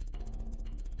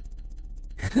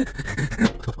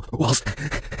 Walls.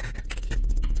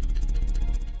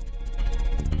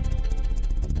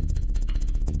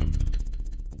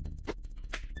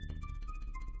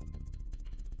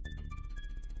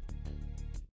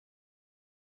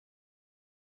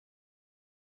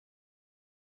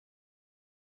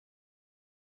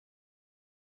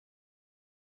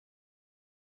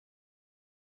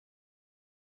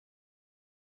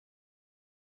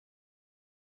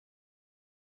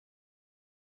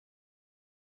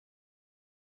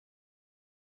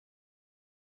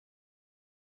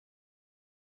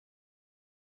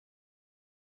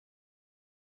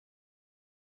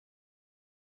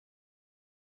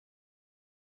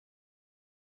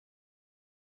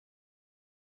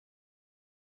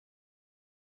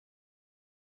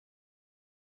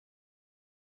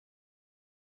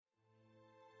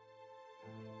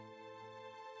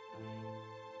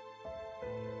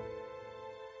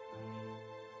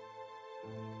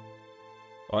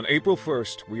 On April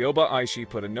 1st, Ryoba Aishi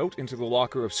put a note into the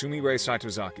locker of Sumire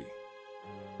Saitozaki.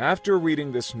 After reading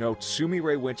this note,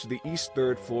 Sumire went to the East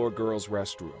 3rd floor girls'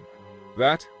 restroom.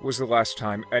 That was the last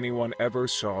time anyone ever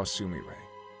saw Sumire.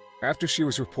 After she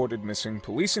was reported missing,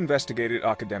 police investigated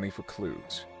Academy for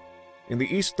clues. In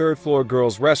the East 3rd floor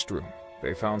girls' restroom,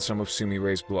 they found some of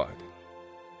Sumire's blood.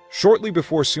 Shortly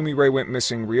before Sumire went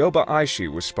missing, Ryoba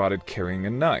Aishi was spotted carrying a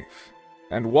knife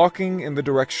and walking in the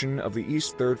direction of the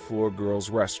East 3rd floor girls'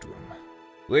 restroom.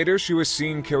 Later, she was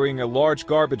seen carrying a large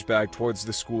garbage bag towards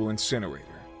the school incinerator.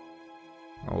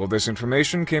 All of this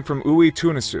information came from Ui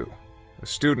Tunisu, a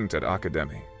student at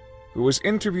Academy, who was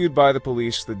interviewed by the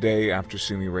police the day after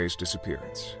Sumire's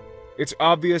disappearance. It's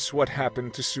obvious what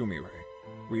happened to Sumire.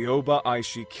 Ryoba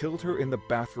Aishi killed her in the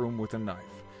bathroom with a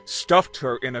knife, stuffed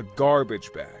her in a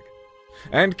garbage bag,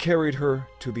 and carried her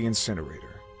to the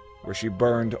incinerator, where she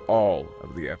burned all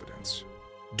of the evidence.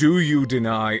 Do you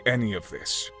deny any of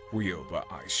this, Ryoba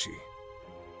Aishi?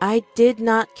 I did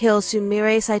not kill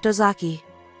Sumire Saitozaki.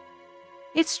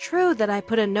 It's true that I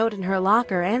put a note in her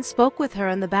locker and spoke with her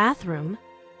in the bathroom,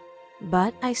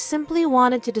 but I simply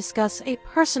wanted to discuss a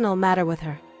personal matter with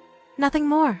her. Nothing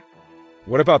more.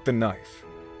 What about the knife?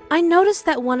 I noticed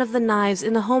that one of the knives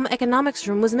in the home economics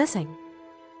room was missing.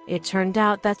 It turned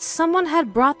out that someone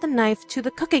had brought the knife to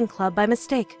the cooking club by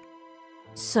mistake.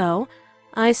 So,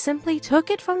 I simply took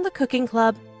it from the cooking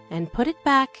club and put it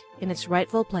back in its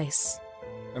rightful place.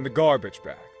 And the garbage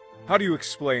bag? How do you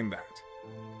explain that?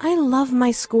 I love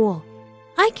my school.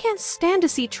 I can't stand to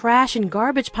see trash and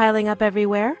garbage piling up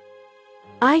everywhere.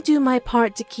 I do my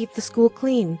part to keep the school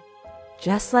clean,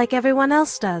 just like everyone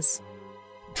else does.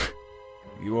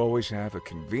 You always have a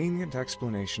convenient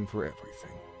explanation for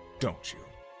everything, don't you?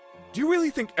 Do you really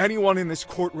think anyone in this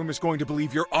courtroom is going to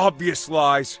believe your obvious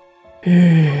lies?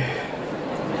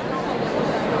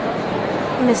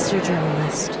 Mr.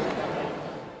 Journalist,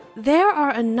 there are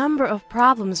a number of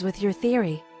problems with your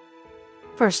theory.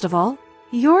 First of all,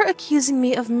 you're accusing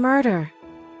me of murder,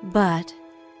 but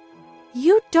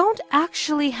you don't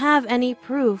actually have any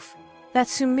proof that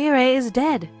Sumire is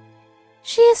dead.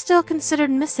 She is still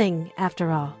considered missing, after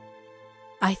all.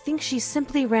 I think she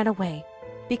simply ran away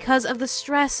because of the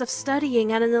stress of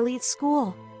studying at an elite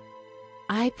school.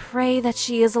 I pray that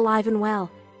she is alive and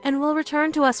well and will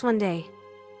return to us one day.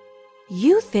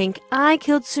 You think I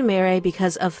killed Sumire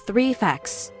because of 3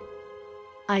 facts.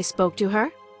 I spoke to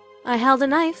her, I held a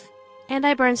knife, and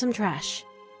I burned some trash.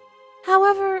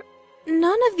 However,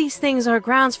 none of these things are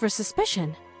grounds for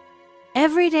suspicion.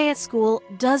 Every day at school,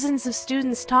 dozens of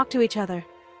students talk to each other,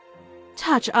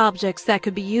 touch objects that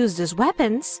could be used as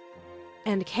weapons,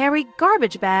 and carry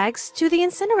garbage bags to the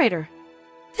incinerator.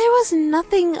 There was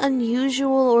nothing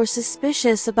unusual or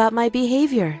suspicious about my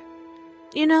behavior.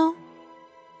 You know,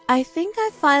 I think I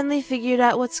finally figured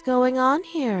out what's going on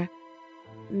here,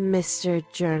 Mr.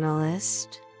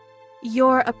 Journalist.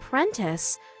 Your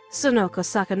apprentice, Sonoko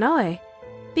Sakanoe,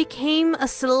 became a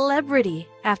celebrity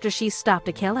after she stopped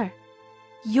a killer.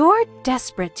 You're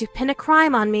desperate to pin a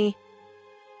crime on me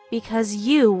because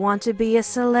you want to be a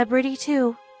celebrity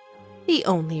too. The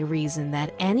only reason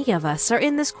that any of us are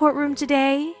in this courtroom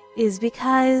today is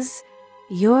because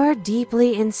you're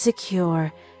deeply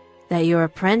insecure that your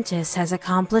apprentice has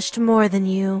accomplished more than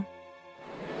you.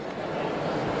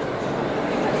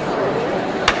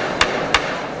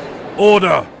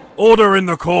 Order! Order in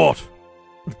the court!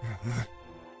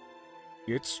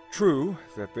 It's true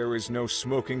that there is no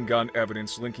smoking gun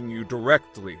evidence linking you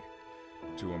directly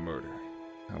to a murder.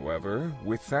 However,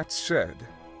 with that said,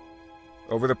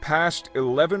 over the past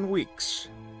 11 weeks,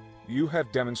 you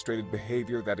have demonstrated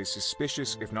behavior that is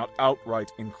suspicious, if not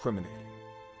outright incriminating.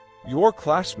 Your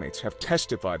classmates have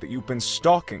testified that you've been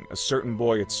stalking a certain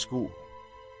boy at school,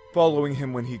 following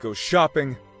him when he goes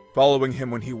shopping, following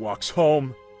him when he walks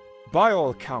home. By all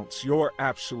accounts, you're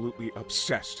absolutely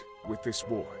obsessed with this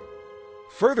boy.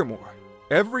 Furthermore,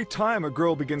 every time a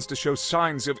girl begins to show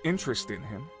signs of interest in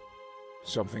him,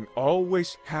 something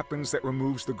always happens that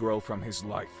removes the girl from his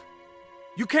life.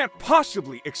 You can't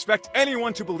possibly expect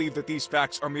anyone to believe that these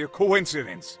facts are mere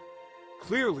coincidence.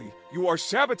 Clearly, you are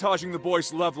sabotaging the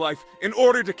boy's love life in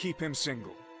order to keep him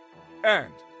single.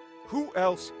 And who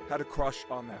else had a crush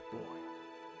on that boy?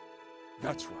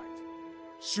 That's right,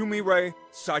 Sumire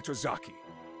Saitozaki.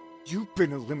 You've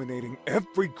been eliminating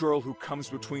every girl who comes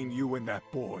between you and that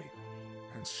boy.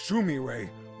 And Sumire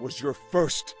was your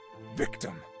first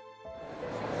victim.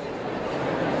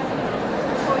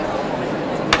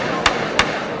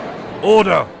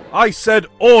 Order! I said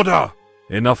order!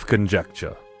 Enough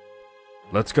conjecture.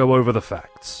 Let's go over the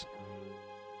facts.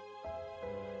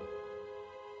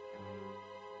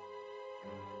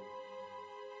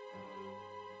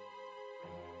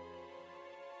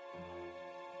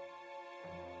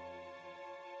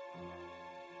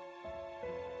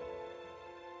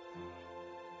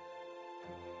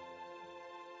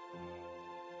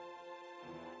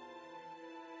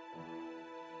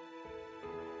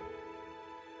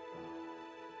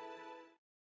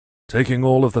 Taking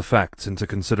all of the facts into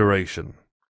consideration,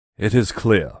 it is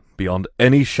clear, beyond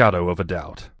any shadow of a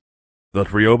doubt, that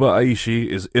Ryoba Aishi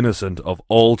is innocent of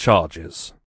all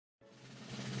charges.